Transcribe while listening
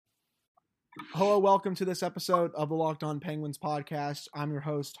Hello, welcome to this episode of the Locked On Penguins podcast. I'm your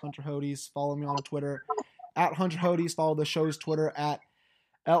host, Hunter Hodes. Follow me on Twitter at Hunter Hodes. Follow the show's Twitter at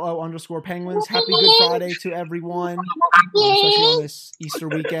LO_Penguins. Happy Good Friday to everyone, especially on this Easter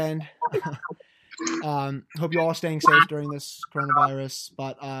weekend. Hope you all are staying safe during this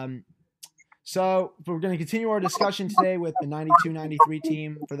coronavirus. So we're going to continue our discussion today with the 92-93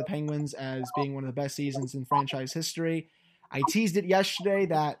 team for the Penguins as being one of the best seasons in franchise history. I teased it yesterday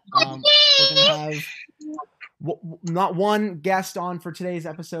that we're going to have not one guest on for today's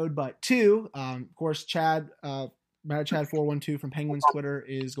episode, but two. Of course, Chad 412 from Penguins Twitter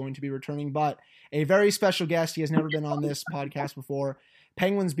is going to be returning, but a very special guest. He has never been on this podcast before.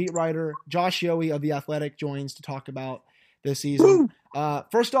 Penguins beat writer Josh Yohe of The Athletic joins to talk about this season.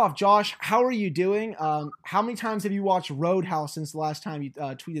 First off, Josh, how are you doing? How many times have you watched Roadhouse since the last time you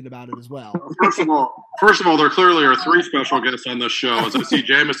tweeted about it as well? First of all, there clearly are three special guests on this show. As I see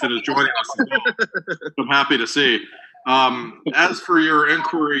Jameson is joining us as well. I'm happy to see. As for your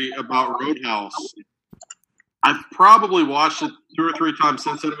inquiry about Roadhouse, I've probably watched it 2 or 3 times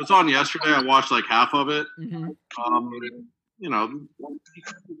since then. It was on yesterday. I watched like half of it. You know,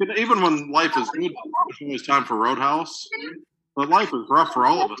 even when life is good, there's always time for Roadhouse. But life is rough for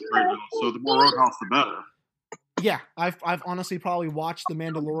all of us right now, so the more Roadhouse, the better. Yeah, I've honestly probably watched The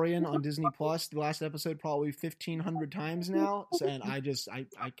Mandalorian on Disney Plus, the last episode, probably 1,500 times now, and I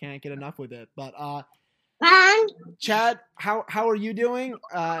can't get enough with it. But Chad, how are you doing?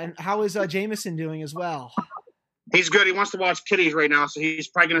 And how is Jameson doing as well? He's good. He wants to watch kitties right now, so he's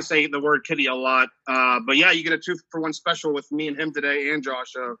probably going to say the word kitty a lot. But yeah, you get a 2-for-1 special with me and him today and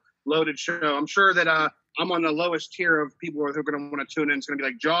Josh. A loaded show. I'm sure that I'm on the lowest tier of people who are going to want to tune in. It's going to be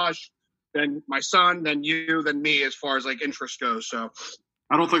like Josh, then my son, then you, then me as far as like interest goes. So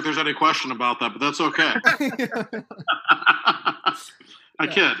I don't think there's any question about that, but that's okay. I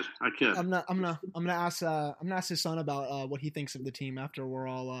kid. I'm gonna ask his son about what he thinks of the team after we're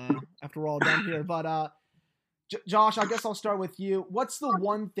all done here. But Josh, I guess I'll start with you. What's the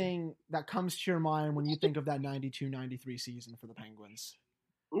one thing that comes to your mind when you think of that 92-93 season for the Penguins?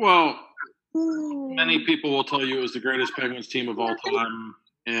 Well, many people will tell you it was the greatest Penguins team of all time,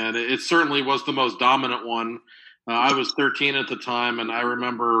 and it certainly was the most dominant one. I was 13 at the time, and I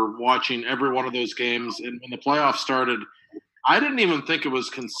remember watching every one of those games. And when the playoffs started, I didn't even think it was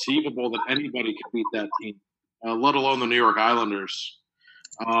conceivable that anybody could beat that team, let alone the New York Islanders.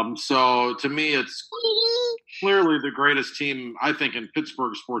 So to me, it's clearly the greatest team, I think, in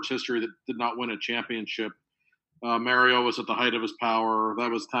Pittsburgh sports history that did not win a championship. Mario was at the height of his power. That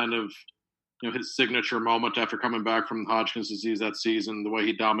was kind of his signature moment after coming back from Hodgkin's disease that season, the way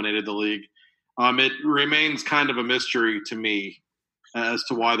he dominated the league. It remains kind of a mystery to me as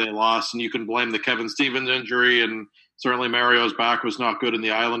to why they lost. And you can blame the Kevin Stevens injury, and certainly Mario's back was not good in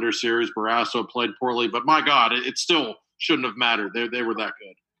the Islanders series. Barrasso played poorly, but my God, it still shouldn't have mattered. They were that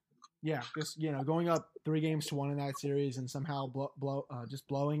good. Yeah, just going up 3-1 in that series and somehow just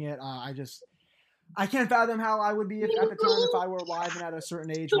blowing it. I can't fathom how I would be at the time if I were alive and at a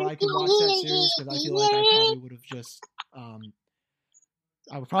certain age where I could watch that series, because I feel like I probably would have just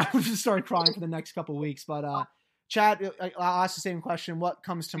I would probably just start crying for the next couple of weeks. But Chad, I'll ask the same question. What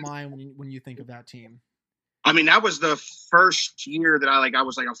comes to mind when you think of that team? I mean, that was the first year that I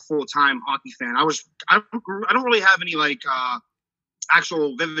was like a full-time hockey fan. I don't really have any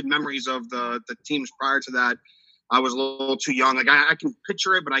actual vivid memories of the teams prior to that. I was a little too young. Like I can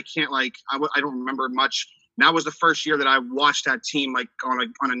picture it, but I can't I don't remember much. And that was the first year that I watched that team like on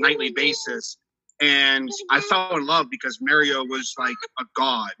a nightly basis. And I fell in love because Mario was like a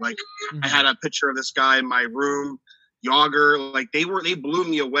god. Like I had a picture of this guy in my room, Yager. Like they blew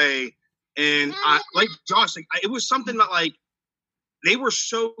me away. And like Josh, it was something that they were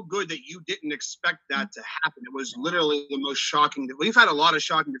so good that you didn't expect that to happen. It was literally the most shocking. We've had a lot of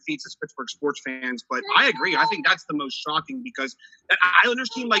shocking defeats as Pittsburgh sports fans, but I agree. I think that's the most shocking because that Islanders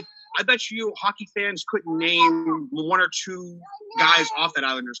team, I bet you hockey fans couldn't name 1 or 2 guys off that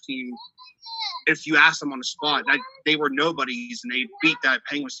Islanders team if you asked them on the spot. They were nobodies, and they beat that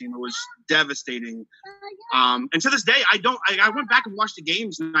Penguins team. It was devastating. And to this day, I went back and watched the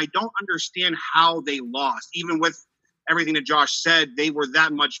games, and I don't understand how they lost. Even with everything that Josh said, they were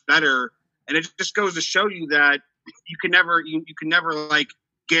that much better. And it just goes to show you that you can never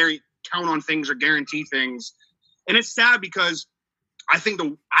count on things or guarantee things. And it's sad because I think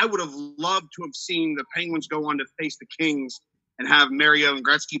I would have loved to have seen the Penguins go on to face the Kings and have Mario and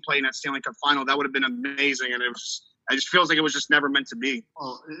Gretzky play in that Stanley Cup final. That would have been amazing. And it just feels like it was just never meant to be.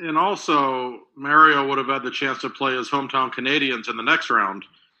 Well, and also Mario would have had the chance to play his hometown Canadiens in the next round.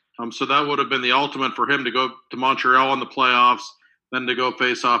 So that would have been the ultimate for him to go to Montreal in the playoffs, then to go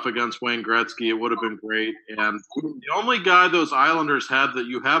face off against Wayne Gretzky, it would have been great. And the only guy those Islanders had that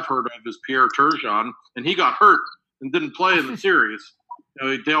you have heard of is Pierre Turgeon, and he got hurt and didn't play in the series.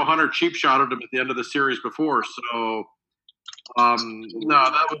 Dale Hunter cheap shotted him at the end of the series before. So, no,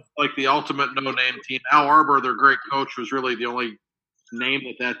 that was like the ultimate no-name team. Al Arbour, their great coach, was really the only name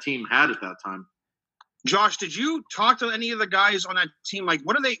that team had at that time. Josh, did you talk to any of the guys on that team? Like,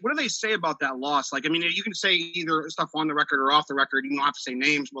 what do they say about that loss? Like, I mean, you can say either stuff on the record or off the record. You don't have to say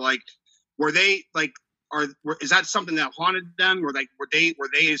names, but like, were they like, is that something that haunted them? Were they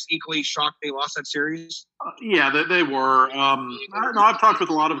as equally shocked they lost that series? Yeah, they were. I don't know. I've talked with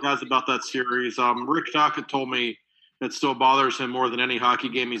a lot of guys about that series. Rick Tocchet told me it still bothers him more than any hockey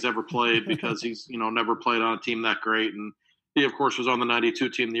game he's ever played because he's never played on a team that great. And he, of course, was on the 92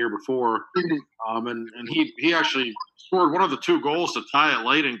 team the year before. And he actually scored one of the 2 goals to tie it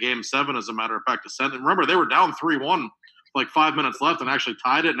late in Game 7, as a matter of fact, to send it. Remember, they were down 3-1, like 5 minutes left, and actually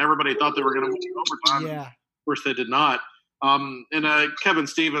tied it, and everybody thought they were going to win overtime. Yeah. Of course, they did not. Kevin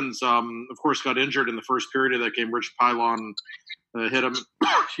Stevens, of course, got injured in the first period of that game. Rich Pylon hit him,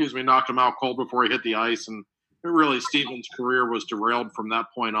 knocked him out cold before he hit the ice, and really Stevens' career was derailed from that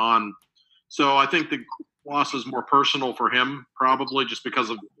point on. So I think the loss was more personal for him, probably just because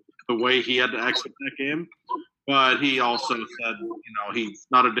of the way he had to exit that game. But he also said,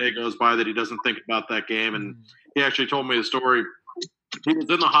 not a day goes by that he doesn't think about that game. And he actually told me the story. He was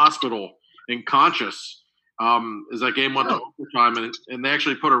in the hospital and conscious as that game went to overtime, and they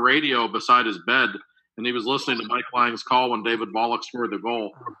actually put a radio beside his bed, and he was listening to Mike Lange's call when David Volek scored the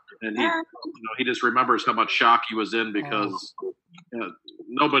goal. And he just remembers how much shock he was in because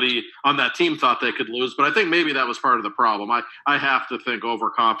nobody on that team thought they could lose. But I think maybe that was part of the problem. I have to think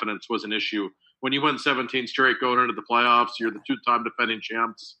overconfidence was an issue. When you win 17 straight going into the playoffs, you're the 2-time defending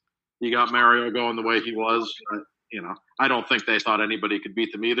champs. You got Mario going the way he was. I don't think they thought anybody could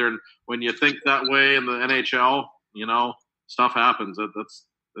beat them either. And when you think that way in the NHL, stuff happens.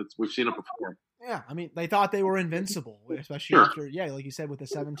 We've seen it before. Yeah, I mean, they thought they were invincible, especially after, like you said, with a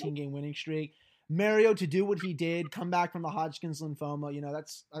 17-game winning streak. Mario, to do what he did, come back from the Hodgkin's lymphoma,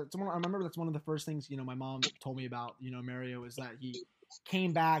 I remember that's one of the first things, my mom told me about, Mario, is that he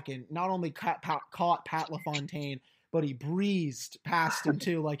came back and not only caught Pat LaFontaine, but he breezed past him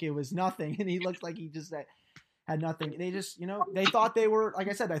too, like it was nothing. And he looked like he just had nothing. They just, they thought they were, like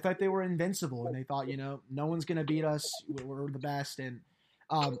I said, I thought they were invincible, and they thought, no one's going to beat us. We're the best. And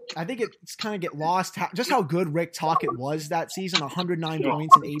I think it's kind of get lost just how good Rick Tocchet was that season. 109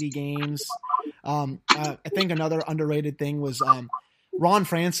 points in 80 games. I think another underrated thing was Ron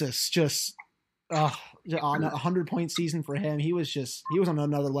Francis. Just on a 100-point season for him. He was on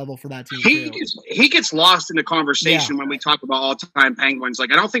another level for that team. He gets lost in the conversation when we talk about all-time Penguins.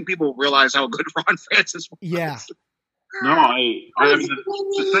 Like, I don't think people realize how good Ron Francis was. Yeah. No, I mean,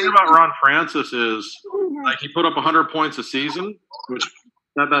 the thing about Ron Francis is, like, he put up 100 points a season, which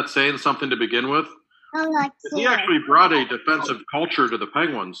that's saying something to begin with. He actually brought a defensive culture to the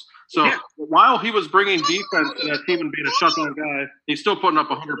Penguins. So while he was bringing defense to that team and being a shutdown guy, he's still putting up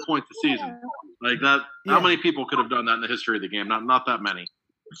 100 points a season. Like that, how many people could have done that in the history of the game? Not that many.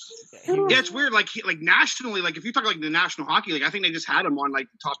 Yeah, it's weird. Like nationally, like if you talk like the National Hockey League, I think they just had him on like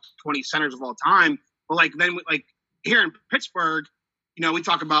the top 20 centers of all time. But like then like here in Pittsburgh, we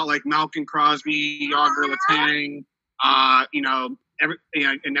talk about like Malkin, Crosby, Yager, Letang,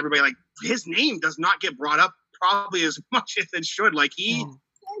 and everybody, like, his name does not get brought up probably as much as it should. Like he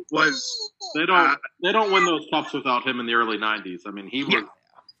was. They don't win those cups without him in the early 90s. I mean,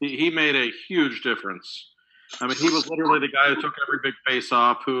 he made a huge difference. I mean, he was literally the guy who took every big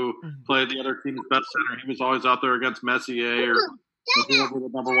face-off, who played the other team's best center. He was always out there against Messier or whoever the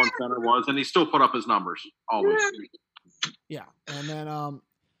number one center was, and he still put up his numbers always. Yeah, and then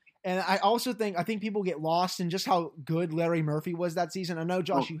and I also think people get lost in just how good Larry Murphy was that season. I know,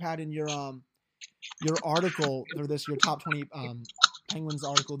 Josh, you had in your article for this, your top 20 Penguins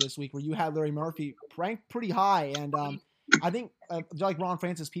article this week, where you had Larry Murphy ranked pretty high, and I think like Ron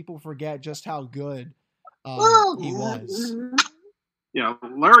Francis, people forget just how good he was. Yeah,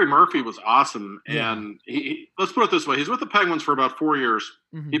 Larry Murphy was awesome, and he let's put it this way: he's with the Penguins for about 4 years.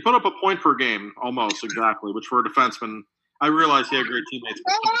 Mm-hmm. He put up a point per game, almost exactly, which for a defenseman, I realize he had great teammates.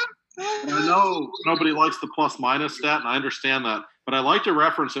 And I know nobody likes the plus-minus stat, and I understand that, but I like to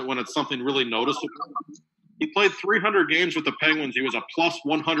reference it when it's something really noticeable. He played 300 games with the Penguins. He was a plus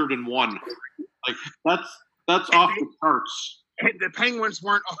 101. Like that's off the charts. The Penguins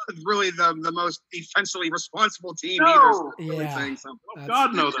weren't really the most defensively responsible team either. Yeah.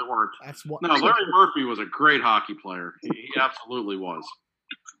 God, no, they weren't. No, Larry Murphy was a great hockey player. He absolutely was.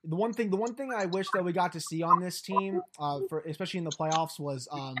 the one thing I wish that we got to see on this team, for especially in the playoffs, was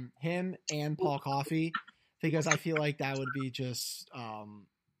him and Paul Coffey, because I feel like that would be just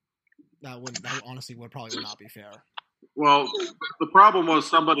that honestly would not be fair. Well, the problem was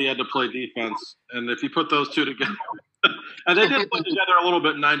somebody had to play defense, and if you put those two together, and they did play together a little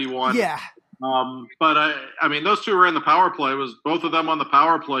bit in '91. Yeah. But I mean, those two were in the power play. It was both of them on the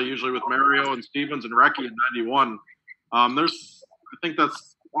power play, usually with Mario and Stevens and Recchi in '91. I think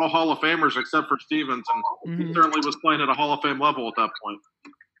that's all Hall of Famers except for Stevens, and he certainly was playing at a Hall of Fame level at that point.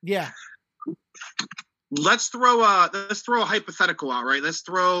 Yeah. Let's throw a hypothetical out, right? Let's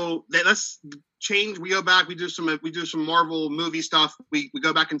change. We go back. We do some Marvel movie stuff. We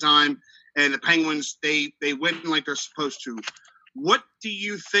go back in time, and the Penguins they win like they're supposed to. What do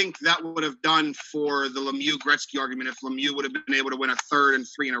you think that would have done for the Lemieux-Gretzky argument if Lemieux would have been able to win a third and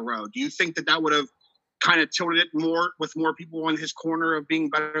 3 in a row? Do you think that would have kind of tilted it more with more people on his corner of being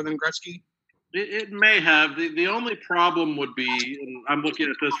better than Gretzky? It may have. The only problem would be, and I'm looking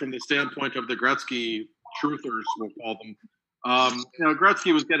at this from the standpoint of the Gretzky truthers, we'll call them.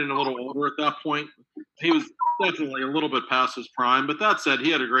 Gretzky was getting a little older at that point. He was definitely a little bit past his prime, but that said,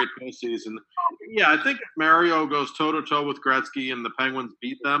 he had a great postseason. Yeah, I think if Mario goes toe-to-toe with Gretzky and the Penguins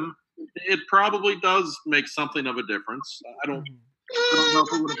beat them, it probably does make something of a difference. I don't know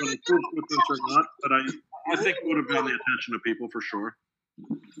if it would have been a huge difference or not, but I think it would have drawn the attention of people for sure.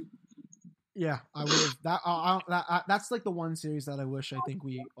 Yeah, I would have. That's like the one series that I wish I think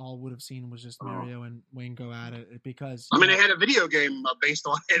we all would have seen was just Mario and Wayne go at it, because they had a video game based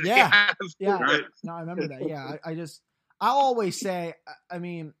on it. Yeah, right. No, I remember that. Yeah, I always say, I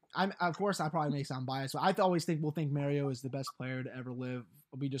mean, of course I probably may sound biased, but I always think we'll think Mario is the best player to ever live.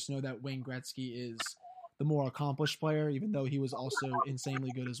 We just know that Wayne Gretzky is the more accomplished player, even though he was also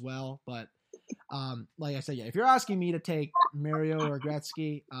insanely good as well. But like I said, yeah, if you're asking me to take Mario or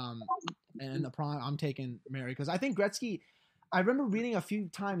Gretzky, and the prime, I'm taking Mario, because I think Gretzky, I remember reading a few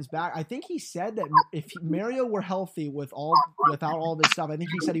times back, I think he said that if Mario were healthy without all this stuff, I think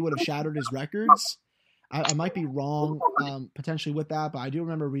he said he would have shattered his records. I might be wrong potentially with that, but I do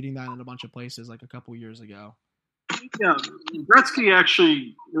remember reading that in a bunch of places like a couple years ago. Yeah, Gretzky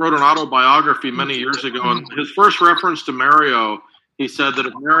actually wrote an autobiography many years ago, and his first reference to Mario, he said that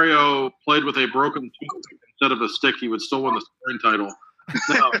if Mario played with a broken tooth instead of a stick, he would still win the scoring title.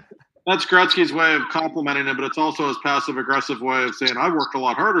 So, that's Gretzky's way of complimenting him, but it's also his passive-aggressive way of saying, I worked a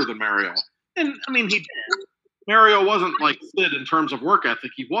lot harder than Mario. And, I mean, he did. Mario wasn't like Sid in terms of work ethic.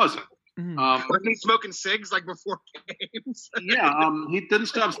 He wasn't. Wasn't he smoking cigs like before games? He didn't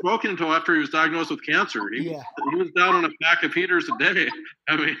stop smoking until after he was diagnosed with cancer. He was down on a pack of heaters a day.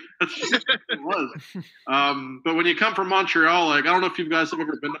 I mean, that's just what it was. But when you come from Montreal, like, I don't know if you guys have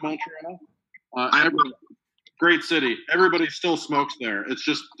ever been to Montreal. Great city. Everybody still smokes there.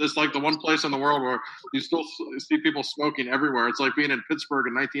 It's like the one place in the world where you still see people smoking everywhere. It's like being in Pittsburgh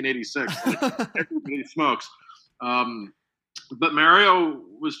in 1986. Like, everybody smokes. But Mario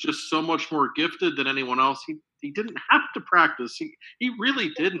was just so much more gifted than anyone else. He didn't have to practice. He really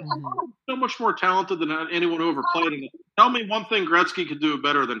didn't. So much more talented than anyone who ever played. And tell me one thing Gretzky could do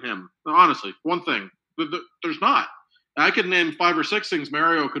better than him. Honestly, one thing. There's not. I could name 5 or 6 things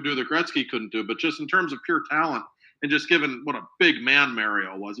Mario could do that Gretzky couldn't do, but just in terms of pure talent and just given what a big man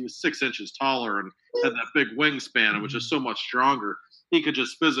Mario was, he was 6 inches taller and had that big wingspan and was just so much stronger. He could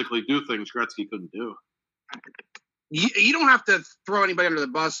just physically do things Gretzky couldn't do. You don't have to throw anybody under the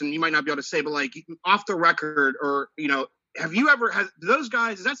bus, and you might not be able to say, but like off the record, or have you ever had those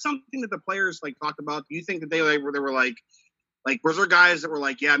guys? Is that something that the players like talked about? Do you think that they were like, was there guys that were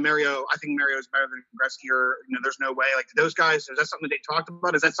like, yeah, Mario, I think Mario is better than Gretzky, or there's no way. Like those guys, is that something that they talked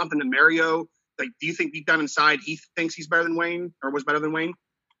about? Is that something that Mario, like, do you think deep down inside he thinks he's better than Wayne or was better than Wayne?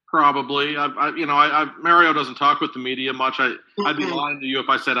 Probably. Mario doesn't talk with the media much. I'd be lying to you if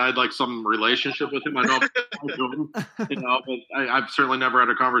I said I had like some relationship with him. I don't but I've certainly never had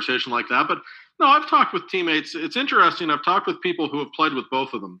a conversation like that. But no, I've talked with teammates. It's interesting. I've talked with people who have played with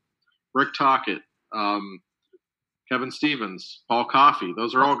both of them. Rick Tocchet, Kevin Stevens, Paul Coffey.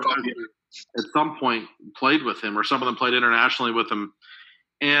 Those are all guys who at some point played with him, or some of them played internationally with him.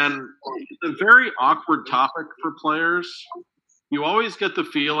 And it's a very awkward topic for players. You always get the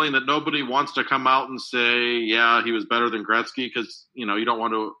feeling that nobody wants to come out and say, yeah, he was better than Gretzky, because, you don't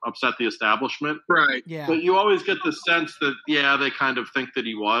want to upset the establishment. Right. Yeah. But you always get the sense that, yeah, they kind of think that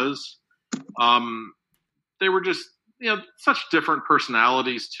he was. They were just, such different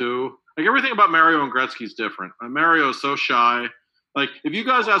personalities, too. Like, everything about Mario and Gretzky is different. Mario is so shy. Like, if you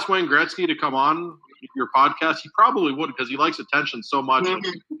guys asked Wayne Gretzky to come on your podcast, he probably would, because he likes attention so much.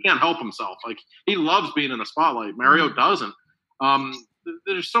 He can't help himself. Like, he loves being in the spotlight. Mario doesn't.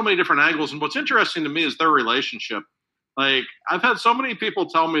 there's so many different angles. And what's interesting to me is their relationship. Like, I've had so many people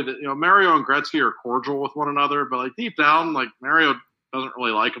tell me that, Mario and Gretzky are cordial with one another, but like deep down, like Mario doesn't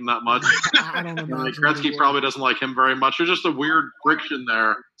really like him that much. I don't know. Like, Gretzky probably doesn't like him very much. There's just a weird friction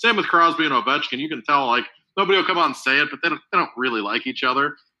there. Same with Crosby and Ovechkin. You can tell, like, nobody will come out and say it, but they don't really like each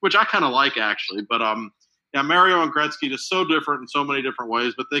other, which I kind of like, actually. But Mario and Gretzky just so different in so many different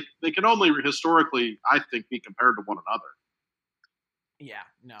ways, but they can only historically, I think, be compared to one another. Yeah,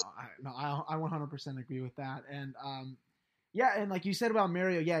 I 100% agree with that. And and like you said about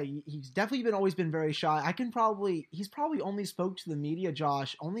Mario, he's definitely always been very shy. He's probably only spoke to the media,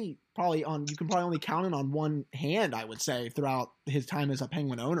 Josh, you can probably only count it on one hand, I would say, throughout his time as a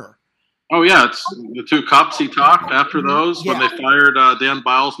Penguin owner. Oh yeah, it's the 2 cups he talked after those when they fired Dan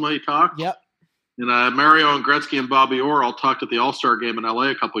Bilesma. He talked. Yep. And Mario and Gretzky and Bobby Orr all talked at the All-Star game in LA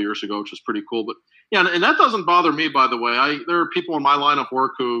a couple years ago, which was pretty cool. But yeah, and that doesn't bother me, by the way. There are people in my line of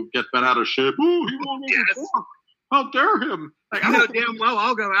work who get bent out of shape. Oh, he won't how dare him? Like, I know damn well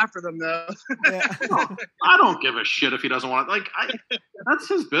I'll go after them, though. I don't give a shit if he doesn't want it. That's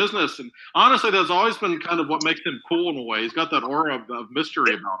his business. And honestly, that's always been kind of what makes him cool in a way. He's got that aura of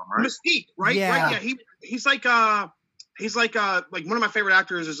mystery about him, right? Mystique, right? Yeah. Right? Yeah, he's like one of my favorite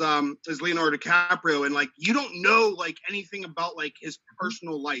actors is Leonardo DiCaprio, and like you don't know like anything about like his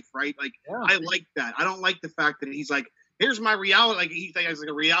personal life, right? Like I like that. I don't like the fact that he's like, here's my reality. Like he has like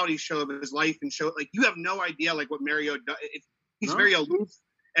a reality show of his life and show like you have no idea like what Mario does. He's very aloof,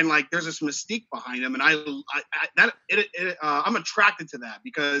 and like there's this mystique behind him, and I'm attracted to that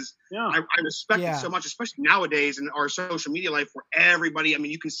because I respect it so much, especially nowadays in our social media life where everybody. I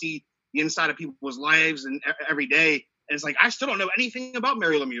mean, you can see the inside of people's lives and every day. And it's like, I still don't know anything about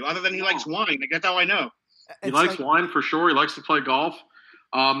Mario Lemieux other than he likes wine. Like, that's how I know. He likes wine for sure. He likes to play golf.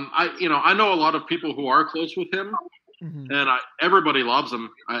 I know a lot of people who are close with him, and everybody loves him.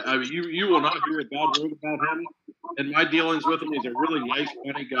 You will not hear a bad word about him. In my dealings with him, he's a really nice,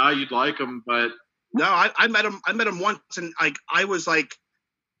 funny guy. You'd like him, but no, I met him once, and like I was like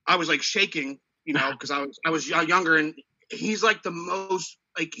shaking, because I was younger, and he's like the most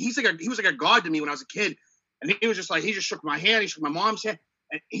like he was like a god to me when I was a kid. And he was just like, he just shook my hand. He shook my mom's hand.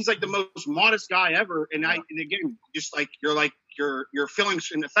 And he's like the most modest guy ever. And again, just like your feelings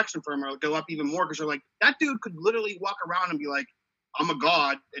and affection for him will go up even more because you're like, that dude could literally walk around and be like, I'm a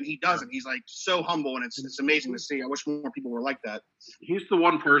god. And he doesn't. He's like so humble. And it's amazing to see. I wish more people were like that. He's the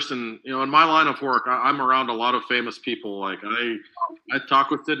one person, in my line of work, I'm around a lot of famous people. Like I talk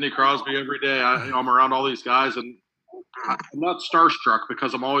with Sidney Crosby every day. I'm around all these guys, and I'm not starstruck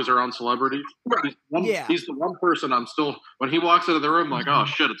because I'm always around celebrities. He's the one person I'm still, when he walks into the room, like, oh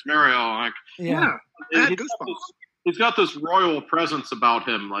shit, it's Mario. Like, he's got this royal presence about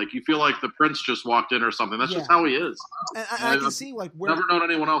him. Like, you feel like the prince just walked in or something. That's just how he is. And I can see like where never known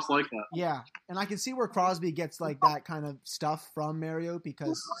anyone else like that. Yeah, and I can see where Crosby gets like that kind of stuff from Mario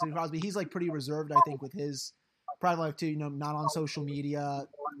because Sidney Crosby, he's like pretty reserved, I think, with his private life too. Not on social media.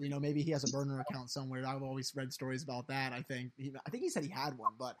 Maybe he has a burner account somewhere. I've always read stories about that. I think he said he had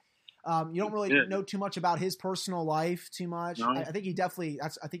one, but you don't really know too much about his personal life too much. No. I think he definitely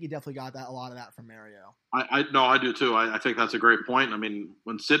got a lot of that from Mario. I do too. I think that's a great point. I mean,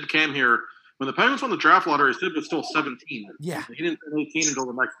 when Sid came here, when the Penguins won the draft lottery, Sid was still 17. Yeah, he didn't turn 18 until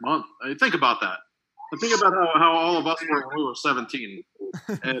the next month. I mean, think about that. Think about how all of us were when we were 17,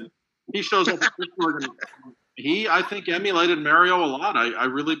 and he shows up at Pittsburgh and I think, emulated Mario a lot. I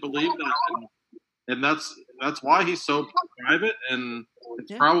really believe that, and that's why he's so private, and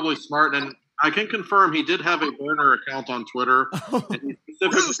it's probably smart. And I can confirm he did have a burner account on Twitter. And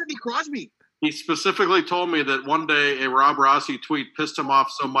Sidney Crosby. He specifically told me that one day a Rob Rossi tweet pissed him off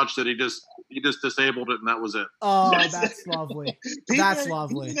so much that he just disabled it, and that was it. Oh, that's lovely. That's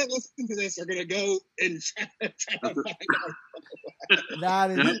lovely. People that listen to this are going to go and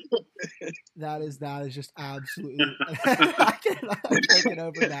that is just absolutely. I cannot take it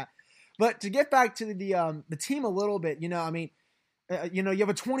over that. But to get back to the team a little bit, you have a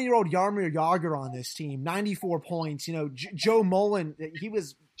 20-year-old Jaromir Jagr on this team, 94 points. Joe Mullen, he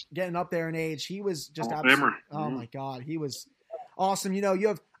was getting up there in age. He was just absolutely. Oh my God, he was awesome. You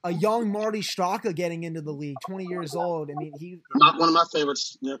have a young Marty Straka getting into the league, 20 years old. I mean, he not one of my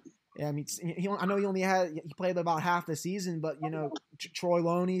favorites. Yep. Yeah, I mean, I know he played about half the season, but Troy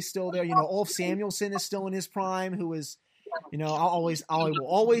Loney's still there. Ulf Samuelsson is still in his prime, who is, I will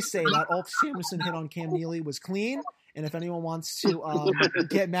always say that Ulf Samuelsson hit on Cam Neely was clean, and if anyone wants to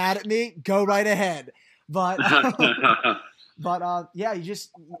get mad at me, go right ahead. But it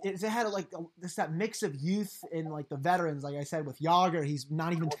had like that mix of youth and like the veterans. Like I said, with Jagr, he's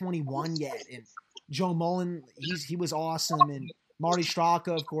not even 21 yet, and Joe Mullen, he was awesome, and Marty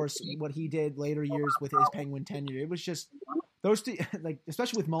Straka, of course, what he did later years with his Penguin tenure. It was just those two, like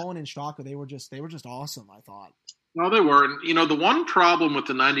especially with Mullen and Straka, they were just awesome. I thought. No, they were. And, the one problem with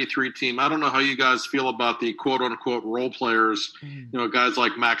the 93 team, I don't know how you guys feel about the quote-unquote role players, guys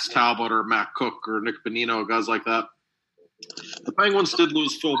like Max Talbot or Matt Cook or Nick Bonino, guys like that. The Penguins did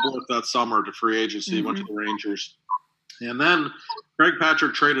lose Phil Borth that summer to free agency. He went to the Rangers. And then Craig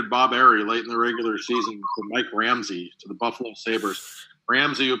Patrick traded Bob Airey late in the regular season for Mike Ramsey to the Buffalo Sabres.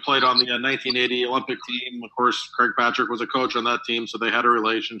 Ramsey, who played on the 1980 Olympic team. Of course, Craig Patrick was a coach on that team, so they had a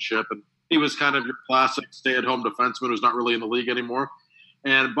relationship. And he was kind of your classic stay-at-home defenseman who's not really in the league anymore.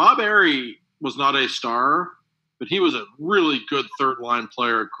 And Bob Airey was not a star, but he was a really good third-line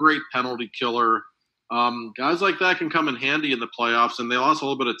player, great penalty killer. Guys like that can come in handy in the playoffs, and they lost a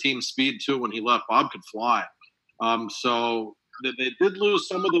little bit of team speed, too, when he left. Bob could fly. So they did lose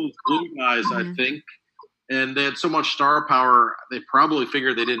some of those blue guys, I think, and they had so much star power, they probably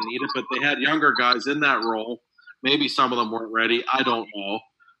figured they didn't need it, but they had younger guys in that role. Maybe some of them weren't ready. I don't know.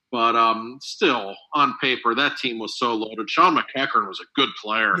 But still, on paper, that team was so loaded. Sean McEachern was a good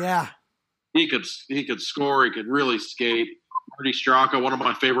player. Yeah. He could score. He could really skate. Marty Straka, one of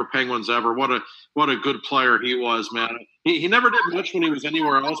my favorite Penguins ever. What a good player he was, man. He never did much when he was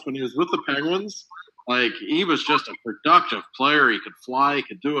anywhere else. When he was with the Penguins, he was just a productive player. He could fly. He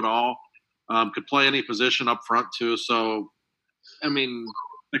could do it all. Could play any position up front, too. So,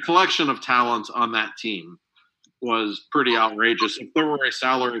 the collection of talent on that team was pretty outrageous. If there were a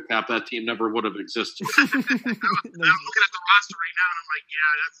salary cap, that team never would have existed. I'm looking at the roster right now, and I'm like,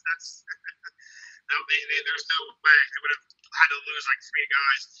 yeah, that's no, there's no way they would have had to lose like three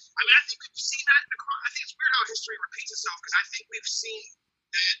guys. I think we've seen that. I think it's weird how history repeats itself because I think we've seen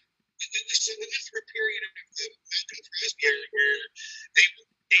that. We've seen that for a period of Crosby where they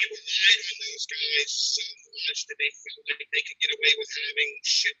relied on those guys so much that they felt like they could get away with having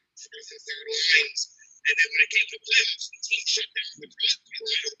shit fourth and third lines. And then when it came to playoffs, the team shut down the Crosby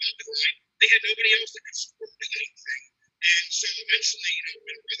line or the line. They had nobody else that could score anything. And so eventually,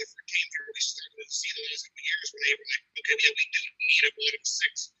 when Rutherford came through, we started to see the last couple of years where they were like, okay, yeah, we do need a bottom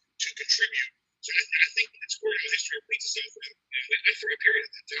six to contribute. So I think that's where history repeats itself for a period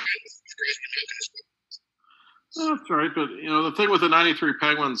of time with Crosby and Malkin as well. That's right, but the thing with the 93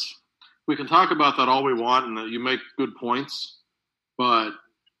 Penguins, we can talk about that all we want, and you make good points, but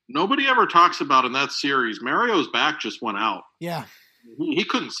nobody ever talks about in that series, Mario's back just went out. Yeah. He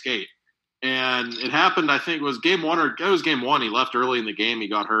couldn't skate. And it happened, I think it was game one. He left early in the game. He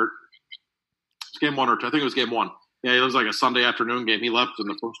got hurt. It was game one or two. I think it was game one. Yeah, it was like a Sunday afternoon game. He left in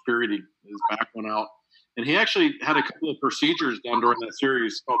the first period. His back went out. And he actually had a couple of procedures done during that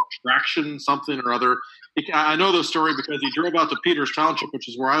series called traction something or other. I know the story because he drove out to Peters Township, which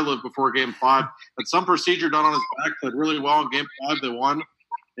is where I lived before Game 5. Had some procedure done on his back, played really well in Game 5. They won.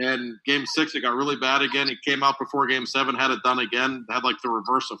 And Game 6, it got really bad again. He came out before Game 7, had it done again, had like the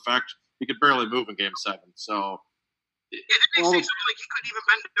reverse effect. He could barely move in Game 7. So it didn't say something like he couldn't even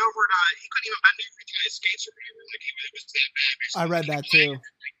bend over to tie his skates or whatever. Like it was that bad. I read that too.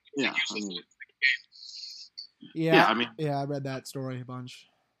 Yeah. I read that story a bunch.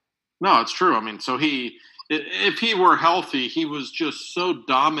 No, it's true. So if he were healthy, he was just so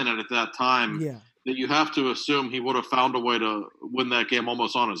dominant at that time that you have to assume he would have found a way to win that game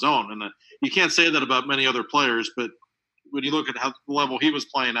almost on his own. And you can't say that about many other players, but when you look at how the level he was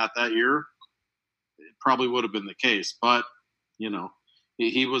playing at that year, it probably would have been the case. But,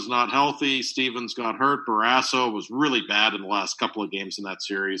 he was not healthy. Stevens got hurt. Barrasso was really bad in the last couple of games in that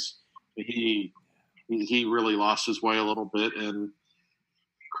series. He really lost his way a little bit. And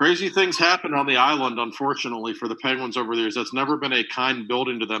crazy things happened on the island, unfortunately, for the Penguins over the years. That's never been a kind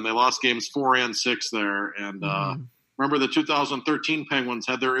building to them. They lost games 4 and 6 there. And remember the 2013 Penguins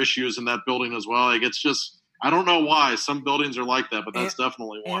had their issues in that building as well. It's just – I don't know why. Some buildings are like that, but that's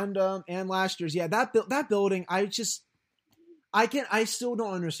definitely one. And last year's, that building, I still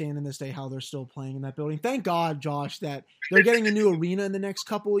don't understand in this day how they're still playing in that building. Thank God, Josh, that they're getting a new arena in the next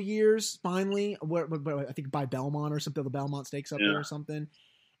couple of years, finally. Where I think by Belmont or something, the Belmont Stakes up there or something.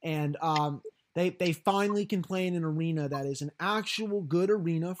 And they finally can play in an arena that is an actual good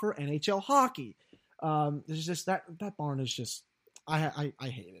arena for NHL hockey. There's just that barn is just, I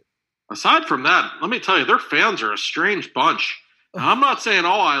hate it. Aside from that, let me tell you, their fans are a strange bunch. Now, I'm not saying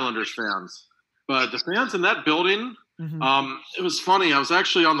all Islanders fans, but the fans in that building, it was funny. I was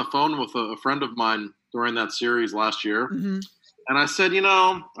actually on the phone with a friend of mine during that series last year, And I said,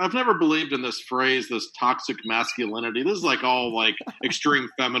 I've never believed in this phrase, this toxic masculinity. This is like all like extreme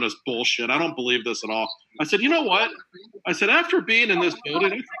feminist bullshit. I don't believe this at all. I said, you know what? I said, after being in this building,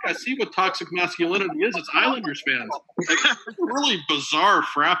 I think I see what toxic masculinity is. It's Islanders fans. Like, it's a really bizarre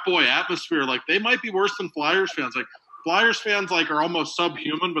frat boy atmosphere. Like, they might be worse than Flyers fans. Like, Flyers fans like are almost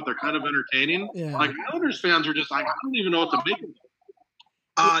subhuman, but they're kind of entertaining. Yeah. Like, Islanders fans are just like, I don't even know what to make of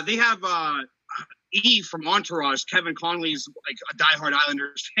them. They have E from Entourage, Kevin Conley's like a diehard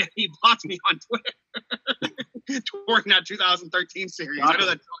Islanders fan. He blocked me on Twitter during that 2013 series. I know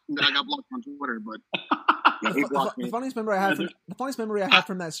that I got blocked on Twitter, but yeah, he blocked me. The funniest memory I have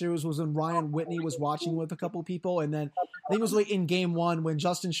from that series was when Ryan Whitney was watching with a couple people, and then I think it was like in Game 1 when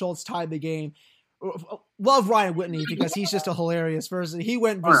Justin Schultz tied the game. Love Ryan Whitney because he's just a hilarious person. He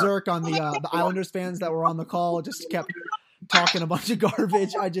went berserk on the Islanders fans that were on the call. Just kept talking a bunch of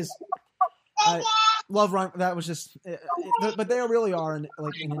garbage. I love Ryan. That was just, but they really are an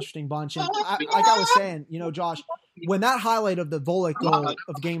interesting bunch. And like I was saying, Josh, when that highlight of the Volek goal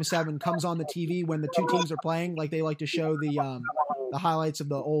of Game 7 comes on the TV when the two teams are playing, like they like to show the highlights of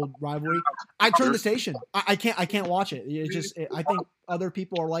the old rivalry, I turn the station. I can't watch it. I think other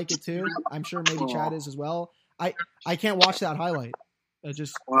people are like it too. I'm sure maybe Chad is as well. I can't watch that highlight.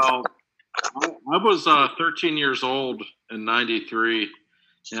 Well, I was 13 years old in '93.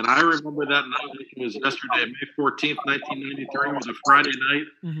 And I remember that night. It was yesterday, May 14th, 1993. It was a Friday night.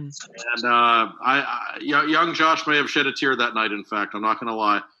 Mm-hmm. And young Josh may have shed a tear that night, in fact. I'm not going to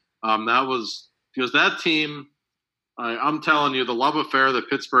lie. That was – because that team, I'm telling you, the love affair that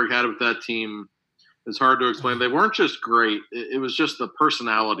Pittsburgh had with that team is hard to explain. They weren't just great. It was just the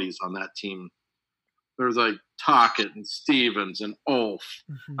personalities on that team. There was like Tocchet and Stevens and Ulf.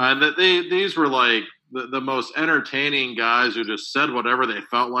 Mm-hmm. And these were like – the most entertaining guys who just said whatever they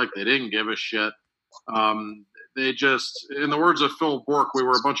felt like. They didn't give a shit. They just, in the words of Phil Bourque, we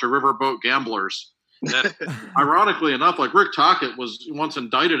were a bunch of riverboat gamblers. And ironically enough, like Rick Tocchet was once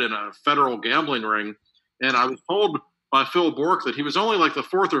indicted in a federal gambling ring. And I was told by Phil Bourque that he was only like the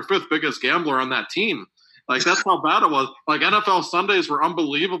fourth or fifth biggest gambler on that team. Like, that's how bad it was. Like, NFL Sundays were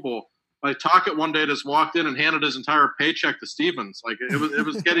unbelievable. Like, Tocchet one day just walked in and handed his entire paycheck to Stevens. Like, it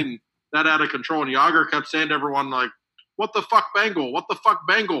was getting that out of control. And Yager kept saying to everyone, like, what the fuck, Bengal? What the fuck,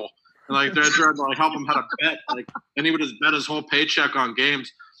 Bengal? And like they're trying to like help him how to bet. Like, and he would just bet his whole paycheck on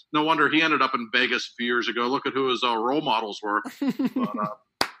games. No wonder he ended up in Vegas a few years ago. Look at who his role models were.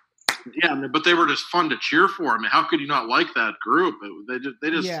 But they were just fun to cheer for. I mean, how could you not like that group? They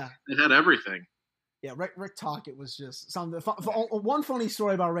had everything. Yeah, Rick Tocchet was just something. One funny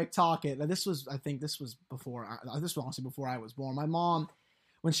story about Rick Tocchet. This was before I was born. My mom,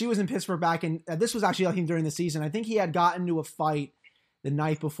 when she was in Pittsburgh back in, this was actually, I think, during the season, I think he had gotten into a fight the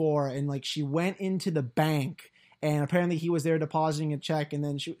night before, and like she went into the bank, and apparently he was there depositing a check, and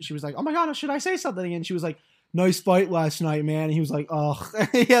then she was like, oh my God, should I say something? And she was like, nice fight last night, man. And he was like, oh,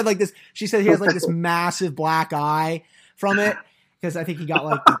 he had like this, she said he has like this massive black eye from it, because I think he got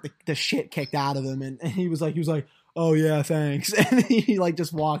like the shit kicked out of him, and he was like, oh yeah, thanks. And he like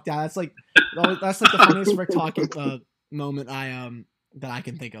just walked out. That's like the funniest Rick Tocchet moment that I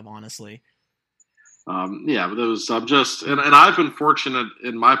can think of, honestly. But there was just, and I've been fortunate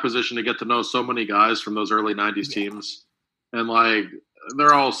in my position to get to know so many guys from those early '90s teams, and like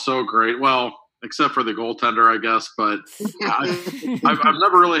they're all so great. Well, except for the goaltender, I guess. But I've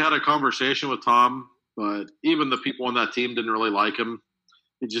never really had a conversation with Tom. But even the people on that team didn't really like him.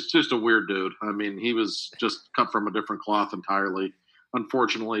 He's just a weird dude. I mean, he was just cut from a different cloth entirely,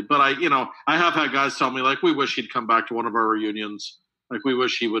 unfortunately. But I have had guys tell me like, we wish he'd come back to one of our reunions. Like, we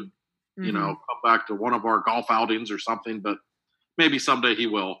wish he would, come back to one of our golf outings or something, but maybe someday he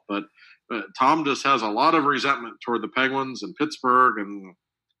will. But Tom just has a lot of resentment toward the Penguins and Pittsburgh, and,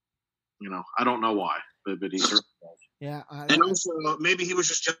 I don't know why, but he certainly does. Yeah. And also, maybe he was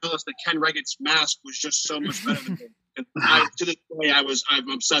just jealous that Ken Reggett's mask was just so much better than him. And to this day, I'm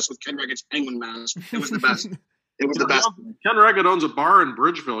obsessed with Ken Reggett's Penguin mask. It was the best. It was the best. Ken Reggett owns a bar in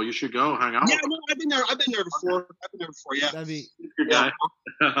Bridgeville. You should go hang out. Yeah, no, I've been there before. Yeah. That'd be good guy.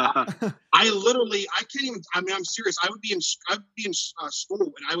 I can't even. I mean, I'm serious. I would be in school,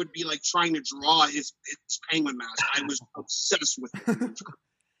 and I would be like trying to draw his penguin mask. I was obsessed with it.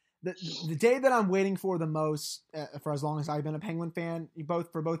 The day that I'm waiting for the most, for as long as I've been a Penguin fan,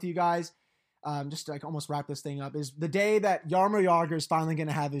 for both of you guys, just to like almost wrap this thing up, is the day that Jaromir Jagr is finally going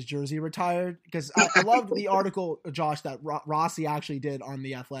to have his jersey retired. Because I loved the article, Josh, that Rossi actually did on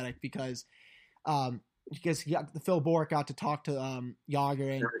The Athletic, because Phil Bourque got to talk to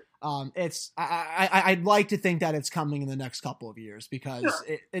Jagr, and I'd like to think that it's coming in the next couple of years, because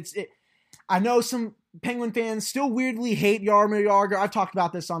I know some Penguin fans still weirdly hate Jaromir Jagr. I've talked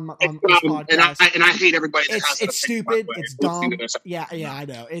about this on this podcast. And I hate everybody. It's stupid. It's dumb. Yeah, I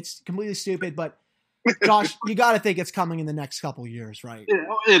know. It's completely stupid. But Josh, you got to think it's coming in the next couple of years, right? Yeah,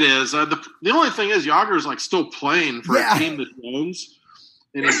 it is. The only thing is, Jagr is like still playing for a team that owns,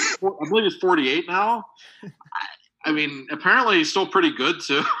 and I believe he's 48 now. I mean, apparently he's still pretty good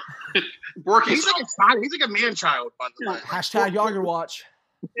too. He's like a man child, by the way. Hashtag Jagr watch.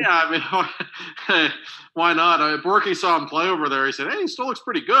 Yeah, I mean, why not? Borky saw him play over there. He said, "Hey, he still looks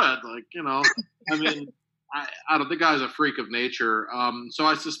pretty good." Like, I mean, I don't think the guy's a freak of nature. So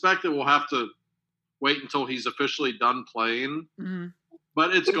I suspect that we'll have to wait until he's officially done playing. Mm-hmm.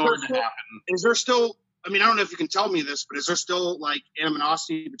 But it's going to happen. Is there still? I mean, I don't know if you can tell me this, but is there still like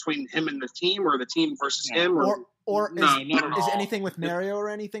animosity between him and the team, or the team versus him, or no, is anything with Mario or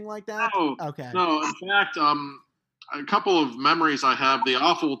anything like that? No, okay. No, in fact, a couple of memories I have, the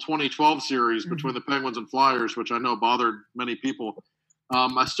awful 2012 series between the Penguins and Flyers, which I know bothered many people.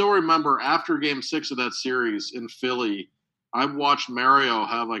 I still remember after Game 6 of that series in Philly, I watched Mario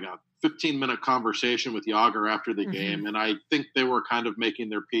have like a 15-minute conversation with Jagr after the game, and I think they were kind of making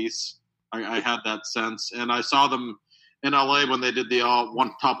their peace. I had that sense. And I saw them in LA when they did the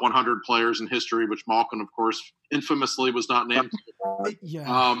top 100 players in history, which Malkin, of course, infamously was not named.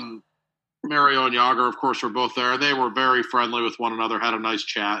 Yeah. Mario and Jagr, of course, were both there. They were very friendly with one another, had a nice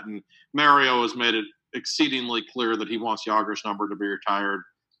chat, and Mario has made it exceedingly clear that he wants Jagr's number to be retired.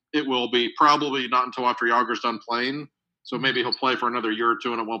 It will be probably not until after Jagr's done playing, so maybe he'll play for another year or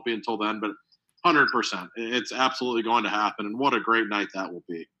two, and it won't be until then, but 100%. It's absolutely going to happen, and what a great night that will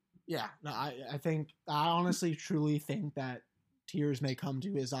be. Yeah, no, I honestly, truly think that tears may come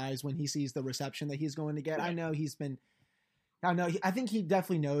to his eyes when he sees the reception that he's going to get. Yeah. I think he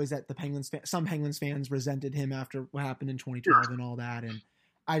definitely knows that some Penguins fans resented him after what happened in 2012 and all that. And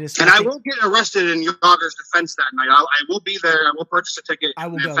I will get arrested in Jagr's defense that night. I will be there. I will purchase a ticket.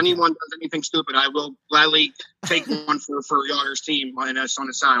 If anyone does anything stupid, I will gladly take one for Jagr's team on his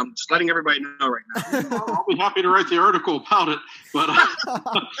side. I'm just letting everybody know right now. I'll be happy to write the article about it.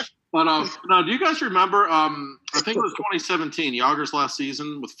 But no, do you guys remember? I think it was 2017, Jagr's last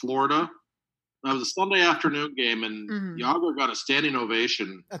season with Florida. That was a Sunday afternoon game, and Jagr got a standing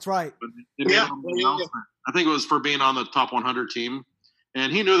ovation. That's right. Yeah. I think it was for being on the top 100 team,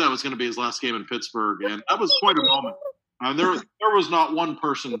 and he knew that was going to be his last game in Pittsburgh, and that was quite a moment. There was not one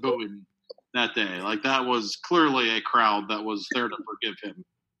person booing that day. Like, that was clearly a crowd that was there to forgive him.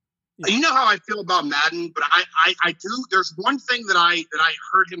 You know how I feel about Madden, but I do. There's one thing that I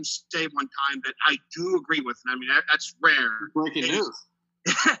heard him say one time that I do agree with, and I mean that's rare. Breaking news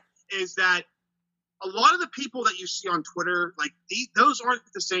is that a lot of the people that you see on Twitter, like those aren't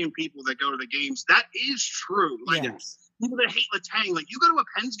the same people that go to the games. That is true. Like people that hate Letang, like you go to a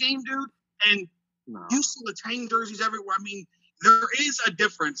Pens game, dude, and you see Letang jerseys everywhere. I mean, there is a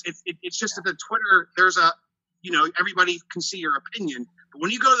difference. It's just that the Twitter, there's a, everybody can see your opinion. But when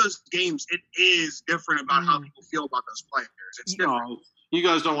you go to those games, it is different about how people feel about those players. It's different. You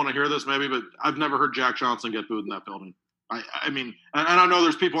guys don't want to hear this maybe, but I've never heard Jack Johnson get booed in that building. I mean, and I know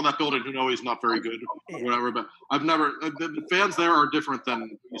there's people in that building who know he's not very good or whatever, but I've never – the fans there are different than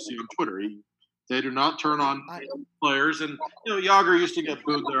you see on Twitter. They do not turn on players. And, Jagr used to get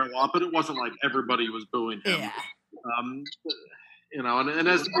booed there a lot, but it wasn't like everybody was booing him. Yeah. And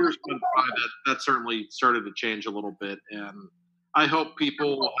as the years went by, that certainly started to change a little bit. And I hope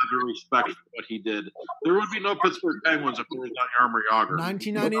people will have a respect for what he did. There would be no Pittsburgh Penguins if there was not Jaromir Jagr.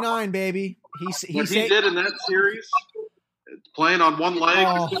 1999, baby. What he did in that series – playing on one leg,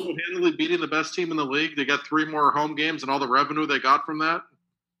 single-handedly beating the best team in the league. They got 3 more home games and all the revenue they got from that.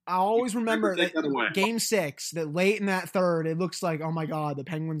 I always remember that Game 6, that late in that third, it looks like, oh my God, the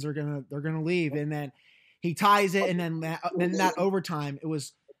Penguins are gonna leave, and then he ties it, and then that overtime, it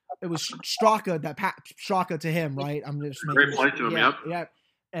was Straka Straka to him, right? I'm just making great play to him. Yep.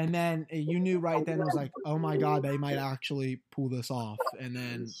 And then you knew right then, it was like, oh my God, they might actually pull this off, and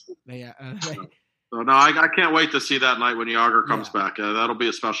then they. So, no, I can't wait to see that night when Jagr comes back. That'll be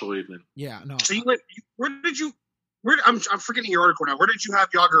a special evening. Yeah, no. So I'm forgetting your article now. Where did you have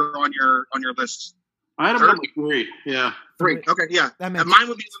Jagr on your list? I had him number 3. Yeah. 3. Okay, yeah. Mine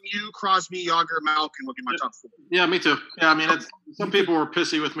would be Lemieux, Crosby, Jagr, Malkin would be my top 4. Yeah, me too. Yeah, I mean, some people were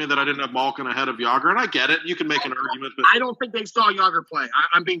pissy with me that I didn't have Malkin ahead of Jagr, and I get it. You can make an argument, but I don't think they saw Jagr play.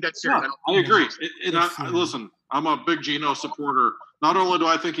 I'm being dead serious. I agree. Listen, I'm a big Gino supporter. Not only do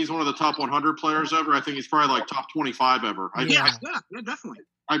I think he's one of the top 100 players ever, I think he's probably like top 25 ever. Yeah, definitely.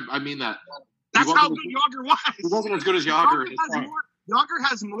 I mean that. That's how good Jagr was. He wasn't as good as Jagr. Yager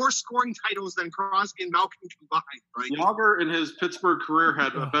has more scoring titles than Crosby and Malkin combined. Right? Yager in his Pittsburgh career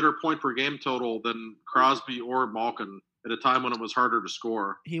had a better point per game total than Crosby or Malkin at a time when it was harder to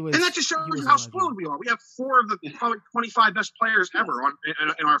score. And that just shows you how spoiled we are. We have 4 of the probably 25 best players ever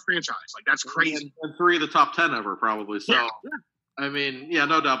in our franchise. Like, that's crazy. And 3 of the top 10 ever, probably. So, yeah. I mean,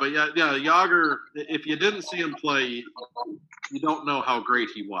 no doubt. But yeah, Yager, if you didn't see him play, you don't know how great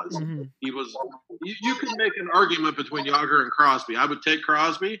he was. Mm-hmm. He was. You can make an argument between Yager and Crosby. I would take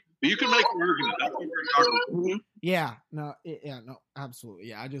Crosby, but you can make an argument. Mm-hmm. Yeah, no, absolutely.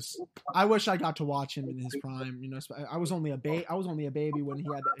 Yeah, I wish I got to watch him in his prime. You know, I was only a baby when he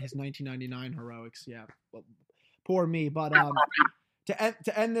had his 1999 heroics. Yeah, well, poor me. But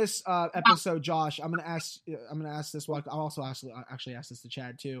to end this episode, Josh, I'm gonna ask this one. I'll also ask this to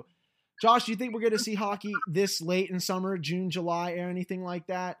Chad too. Josh, do you think we're going to see hockey this late in summer, June, July, or anything like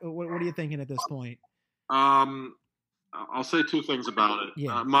that? What are you thinking at this point? I'll say 2 things about it.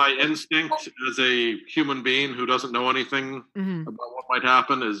 Yeah. My instinct as a human being who doesn't know anything about what might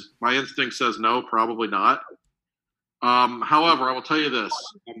happen is my instinct says no, probably not. However, I will tell you this.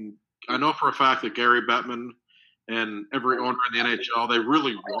 I know for a fact that Gary Bettman and every owner in the NHL, they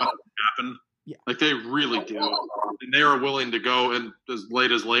really want it to happen. Yeah. Like, they really do. And they are willing to go in as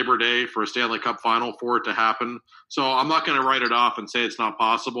late as Labor Day for a Stanley Cup final for it to happen. So I'm not going to write it off and say it's not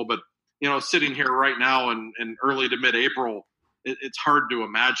possible. But, you know, sitting here right now in early to mid-April, it's hard to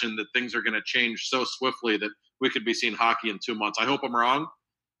imagine that things are going to change so swiftly that we could be seeing hockey in 2 months. I hope I'm wrong,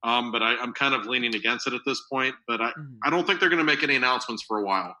 but I'm kind of leaning against it at this point. But I don't think they're going to make any announcements for a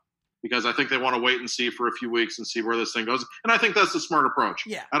while, because I think they want to wait and see for a few weeks and see where this thing goes. And I think that's the smart approach.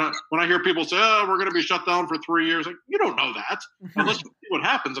 Yeah. When I hear people say, we're going to be shut down for 3 years, like, you don't know that unless you see what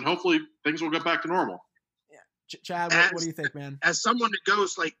happens, and hopefully things will get back to normal. Yeah. Chad, what do you think, man? As someone that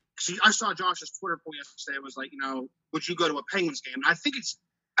goes, like, I saw Josh's Twitter post yesterday. It was like, you know, would you go to a Penguins game? And I think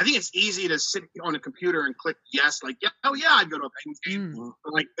it's easy to sit on a computer and click yes, like, yeah, oh yeah, I'd go to a Penguins game.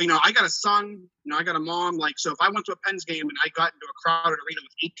 But, like, you know, I got a son, you know, I got a mom. Like, so if I went to a Pens game and I got into a crowded arena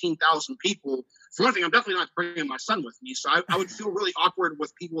with 18,000 people, for one thing, I'm definitely not bringing my son with me. So I would feel really awkward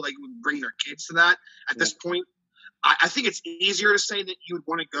with people that would bring their kids to that at this point. I think it's easier to say that you would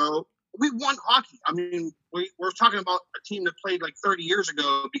want to go. We won hockey. I mean, we're talking about a team that played like 30 years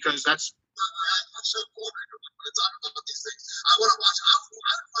ago, because that's so cool. We're talking about these things. I want to watch. I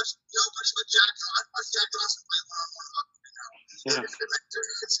watch. You know, much with Jack. I watch Jack Johnson play one-on-one hockey right now. Yeah. But I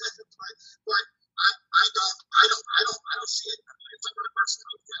don't see it. I mean, it's like a person.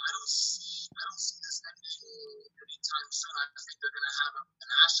 I don't see this ending anytime soon. I think they're going to have an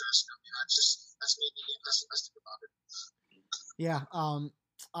asterisk. I mean, that's me being pessimistic about it. Yeah.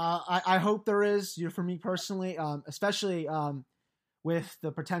 I hope there is. You know, for me personally, especially with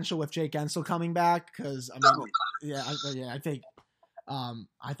the potential with Jake Gensel coming back, because I mean, I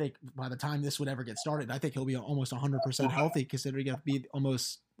think by the time this would ever get started, I think he'll be almost 100% healthy, considering it'll be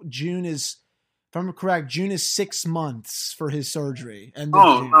almost June is, if I'm correct, June is 6 months for his surgery. And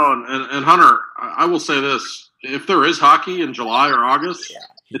Hunter, I will say this: if there is hockey in July or August,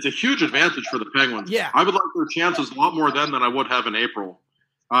 it's a huge advantage for the Penguins. Yeah, I would like their chances a lot more then than I would have in April.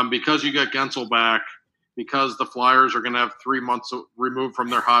 Because you get Gensel back, because the Flyers are going to have 3 months removed from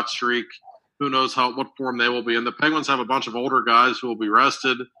their hot streak. Who knows what form they will be in. The Penguins have a bunch of older guys who will be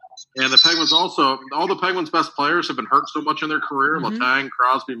rested. And the Penguins also, all the Penguins' best players have been hurt so much in their career. Letang,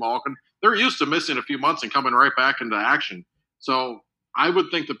 Crosby, Malkin. They're used to missing a few months and coming right back into action. So I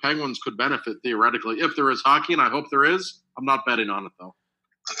would think the Penguins could benefit theoretically if there is hockey, and I hope there is. I'm not betting on it, though.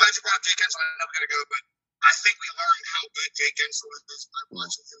 I'm glad you brought up Jake Gensel. I know we got to go, but I think we learned how good Jake Gensel is by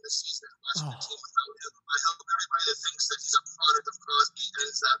watching him this season, watching the team without him. I hope everybody that thinks that he's a product of Crosby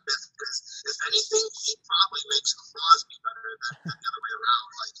ends that myth, because if anything, he probably makes Crosby better than the other way around.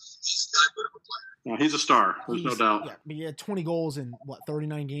 Like, he's that good of a player. Yeah, he's a star. There's no doubt. Yeah, he had 20 goals in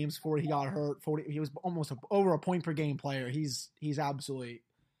 39 games before he got hurt. He was almost over a point per game player. He's absolutely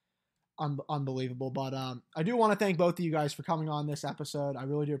unbelievable. But I do want to thank both of you guys for coming on this episode. I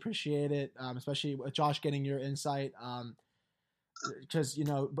really do appreciate it, especially with Josh getting your insight, because, you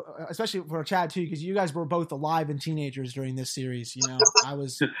know, especially for Chad too, because you guys were both alive and teenagers during this series. You know,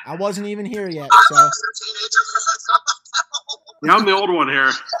 I wasn't even here yet, so yeah, I'm the old one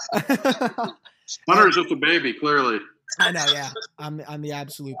here. Hunter's just a baby, clearly. I know, yeah. I'm the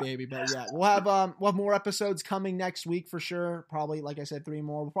absolute baby, but yeah, we'll have more episodes coming next week for sure. Probably, like I said, 3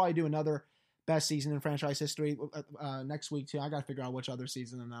 more. We'll probably do another best season in franchise history next week too. I got to figure out which other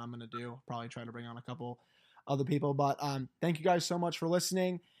season that I'm going to do. Probably try to bring on a couple other people, but thank you guys so much for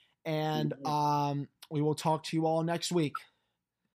listening, and we will talk to you all next week.